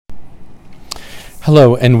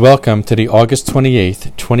Hello and welcome to the August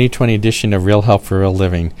 28th, 2020 edition of Real Help for Real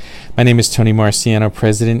Living. My name is Tony Marciano,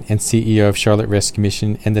 President and CEO of Charlotte Rescue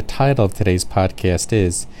Mission, and the title of today's podcast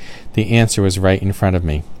is The Answer Was Right in Front of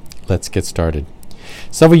Me. Let's get started.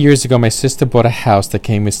 Several years ago, my sister bought a house that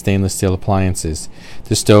came with stainless steel appliances.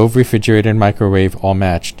 The stove, refrigerator, and microwave all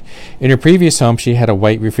matched. In her previous home, she had a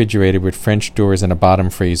white refrigerator with French doors and a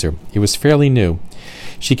bottom freezer. It was fairly new.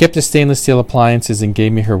 She kept the stainless steel appliances and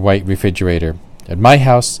gave me her white refrigerator. At my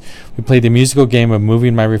house, we played the musical game of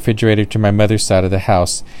moving my refrigerator to my mother's side of the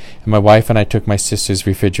house, and my wife and I took my sister's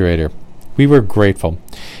refrigerator. We were grateful.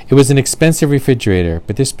 It was an expensive refrigerator,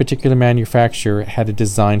 but this particular manufacturer had a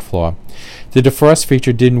design flaw. The defrost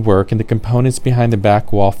feature didn't work, and the components behind the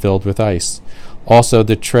back wall filled with ice. Also,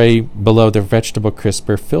 the tray below the vegetable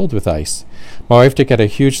crisper filled with ice. My wife took out a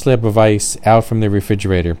huge slab of ice out from the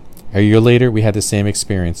refrigerator. A year later, we had the same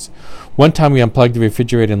experience. One time we unplugged the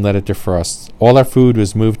refrigerator and let it defrost. All our food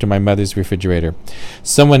was moved to my mother's refrigerator.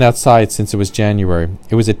 Some went outside since it was January.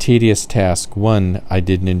 It was a tedious task, one I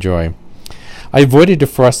didn't enjoy. I avoided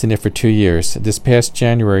defrosting it for 2 years. This past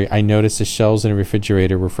January, I noticed the shelves in the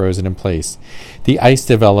refrigerator were frozen in place. The ice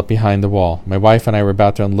developed behind the wall. My wife and I were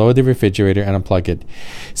about to unload the refrigerator and unplug it.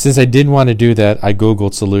 Since I didn't want to do that, I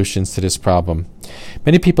Googled solutions to this problem.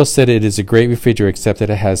 Many people said it is a great refrigerator except that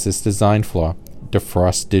it has this design flaw.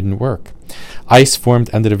 Defrost didn't work. Ice formed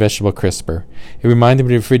under the vegetable crisper. It reminded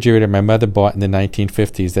me of the refrigerator my mother bought in the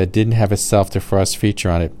 1950s that didn't have a self-defrost feature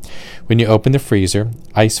on it. When you opened the freezer,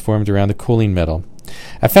 ice formed around the cooling metal.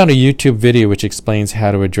 I found a YouTube video which explains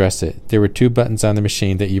how to address it. There were 2 buttons on the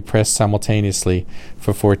machine that you pressed simultaneously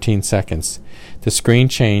for 14 seconds. The screen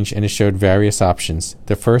changed and it showed various options.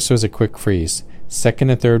 The first was a quick freeze. Second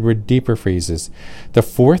and third were deeper freezes. The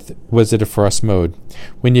fourth was a defrost mode.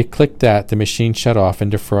 When you clicked that, the machine shut off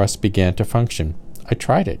and defrost began to function. I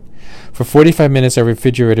tried it. For 45 minutes, our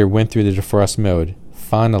refrigerator went through the defrost mode.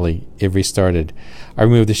 Finally, it restarted. I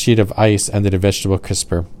removed the sheet of ice under the vegetable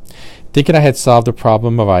crisper. Thinking I had solved the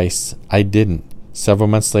problem of ice, I didn't. Several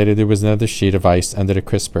months later, there was another sheet of ice under the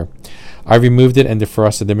crisper. I removed it and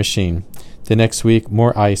defrosted the machine. The next week,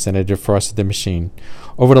 more ice and I defrosted the machine.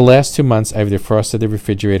 Over the last 2 months, I've defrosted the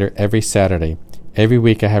refrigerator every Saturday. Every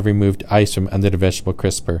week I have removed ice from under the vegetable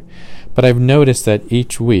crisper. But I've noticed that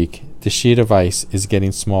each week, the sheet of ice is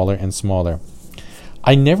getting smaller and smaller.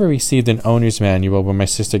 I never received an owner's manual when my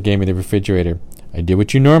sister gave me the refrigerator. I did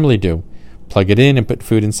what you normally do. Plug it in and put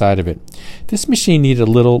food inside of it. This machine needed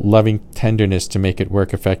a little loving tenderness to make it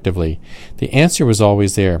work effectively. The answer was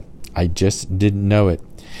always there. I just didn't know it.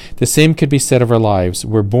 The same could be said of our lives.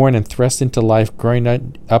 We're born and thrust into life, growing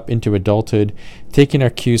up into adulthood, taking our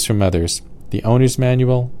cues from others. The owner's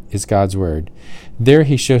manual is God's Word. There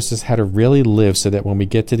he shows us how to really live so that when we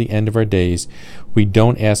get to the end of our days, we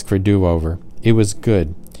don't ask for do-over. It was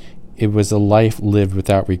good. It was a life lived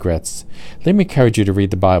without regrets. Let me encourage you to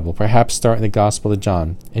read the Bible, perhaps start in the Gospel of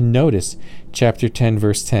John, and notice chapter 10,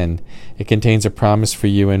 verse 10. It contains a promise for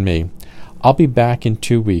you and me. I'll be back in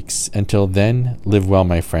 2 weeks. Until then, live well,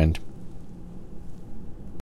 my friend.